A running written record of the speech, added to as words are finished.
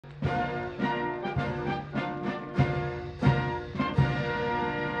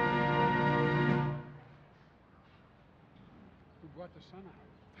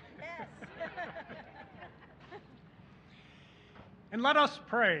And let us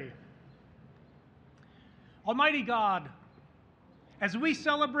pray. Almighty God, as we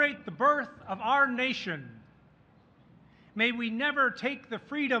celebrate the birth of our nation, may we never take the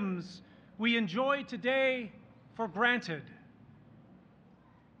freedoms we enjoy today for granted.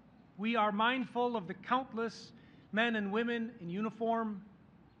 We are mindful of the countless men and women in uniform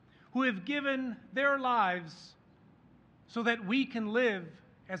who have given their lives so that we can live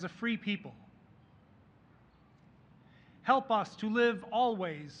as a free people. Help us to live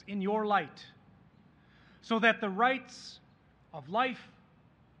always in your light, so that the rights of life,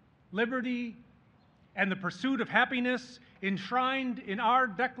 liberty, and the pursuit of happiness enshrined in our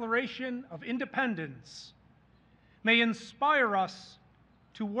Declaration of Independence may inspire us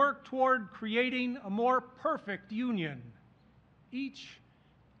to work toward creating a more perfect union each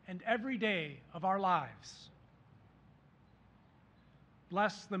and every day of our lives.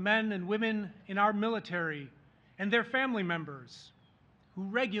 Bless the men and women in our military and their family members who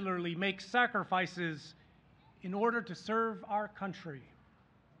regularly make sacrifices in order to serve our country.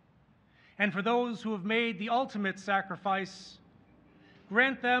 And for those who have made the ultimate sacrifice,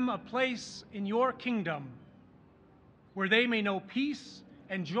 grant them a place in your kingdom where they may know peace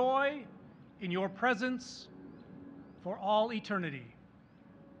and joy in your presence for all eternity.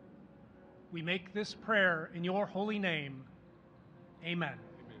 We make this prayer in your holy name. Amen.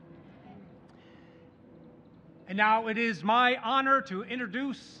 And now it is my honor to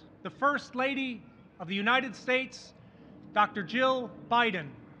introduce the First Lady of the United States, Dr. Jill Biden.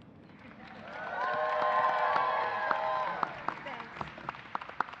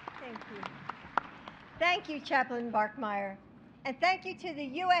 Thank you. Thank you, Chaplain Barkmeyer. And thank you to the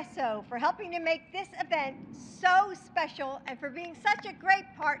USO for helping to make this event so special and for being such a great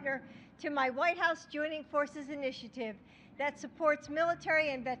partner to my White House Joining Forces initiative that supports military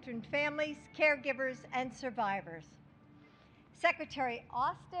and veteran families, caregivers, and survivors. Secretary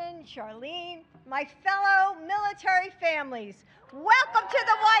Austin, Charlene, my fellow military families, welcome to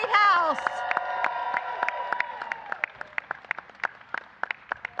the White House.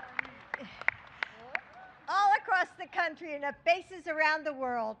 All across the country and at bases around the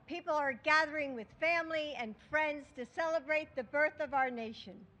world, people are gathering with family and friends to celebrate the birth of our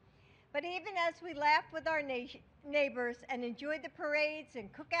nation. But even as we laugh with our neighbors and enjoy the parades and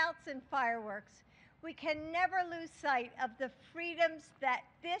cookouts and fireworks, we can never lose sight of the freedoms that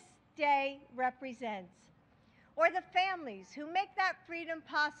this day represents, or the families who make that freedom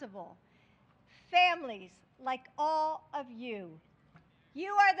possible. Families like all of you.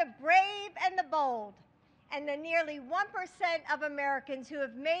 You are the brave and the bold, and the nearly 1% of Americans who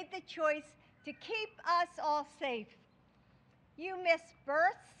have made the choice to keep us all safe. You miss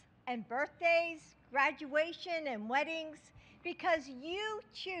births and birthdays, graduation and weddings, because you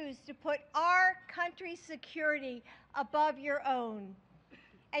choose to put our country's security above your own.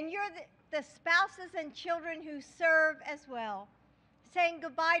 And you're the spouses and children who serve as well, saying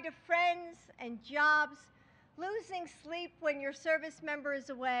goodbye to friends and jobs, losing sleep when your service member is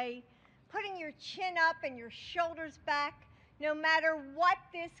away, putting your chin up and your shoulders back, no matter what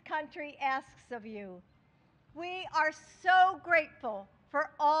this country asks of you. We are so grateful for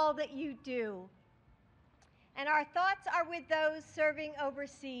all that you do. And our thoughts are with those serving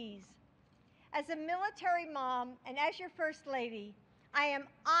overseas. As a military mom and as your First Lady, I am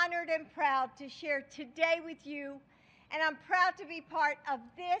honored and proud to share today with you, and I'm proud to be part of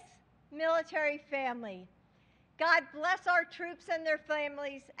this military family. God bless our troops and their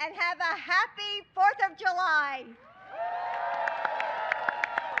families, and have a happy 4th of July.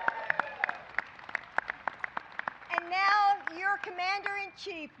 And now, your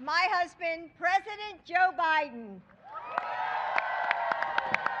Commander-in-Chief, my husband, President Joe Biden.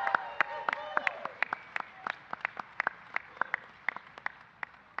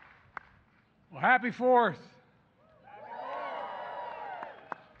 Well, happy 4th.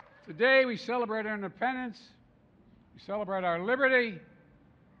 Today we celebrate our independence, we celebrate our liberty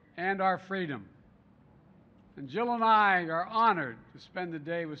and our freedom. And Jill and I are honored to spend the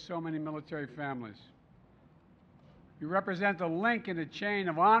day with so many military families. You represent the link in a chain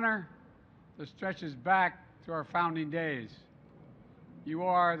of honor that stretches back to our founding days. You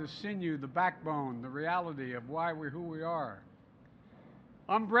are the sinew, the backbone, the reality of why we're who we are.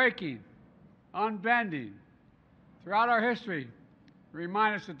 Unbreaking, unbending. Throughout our history,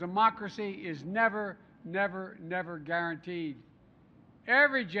 remind us that democracy is never, never, never guaranteed.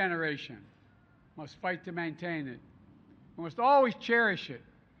 Every generation must fight to maintain it. We must always cherish it,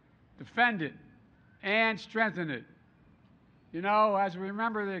 defend it, and strengthen it. You know, as we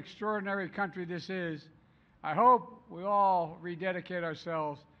remember the extraordinary country this is, I hope we all rededicate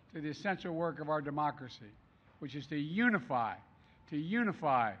ourselves to the essential work of our democracy, which is to unify, to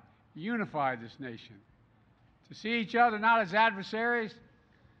unify this nation, to see each other not as adversaries,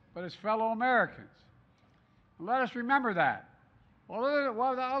 but as fellow Americans. And let us remember that.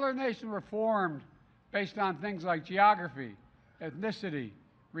 While the other nations were formed based on things like geography, ethnicity,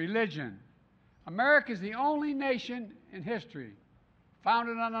 religion, America is the only nation in history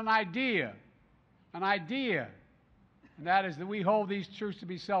founded on an idea, and that is that we hold these truths to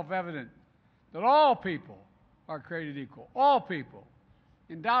be self-evident, that all people are created equal, all people,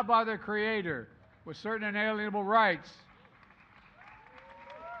 endowed by their Creator with certain inalienable rights.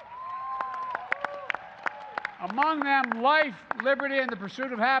 Among them, life, liberty, and the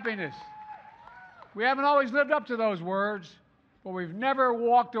pursuit of happiness. We haven't always lived up to those words, but we've never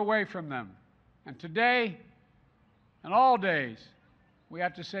walked away from them. And today, and all days, we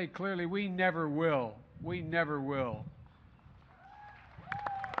have to say clearly, we never will. We never will.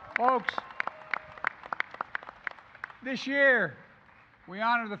 Folks, this year, we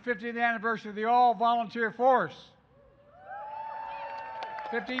honor the 50th anniversary of the all-volunteer force.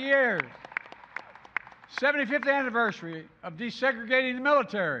 50 years. 75th anniversary of desegregating the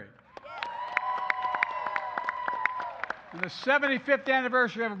military. And the 75th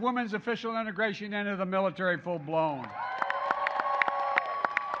anniversary of women's official integration into the military full-blown.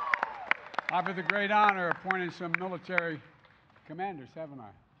 I've had the great honor of appointing some military commanders, haven't I,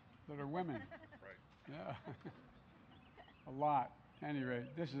 that are women. Right. Yeah. A lot. At any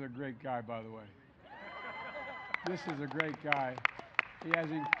rate, this is a great guy, by the way. This is a great guy. He has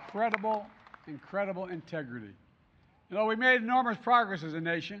incredible integrity. You know, we made enormous progress as a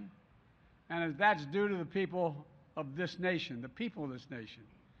nation, and that's due to the people of this nation, the people of this nation,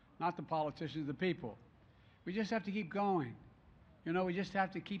 not the politicians, the people. We just have to keep going. You know, we just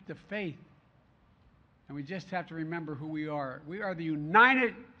have to keep the faith, and we just have to remember who we are. We are the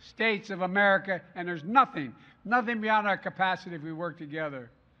United States of America, and there's nothing beyond our capacity if we work together.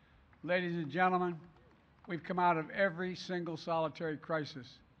 Ladies and gentlemen, we've come out of every single solitary crisis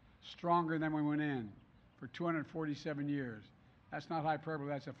stronger than we went in for 247 years. That's not hyperbole,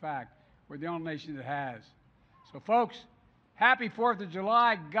 that's a fact. We're the only nation that has. So folks, happy 4th of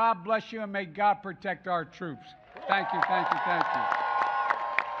July. God bless you and may God protect our troops. Thank you, thank you, thank you.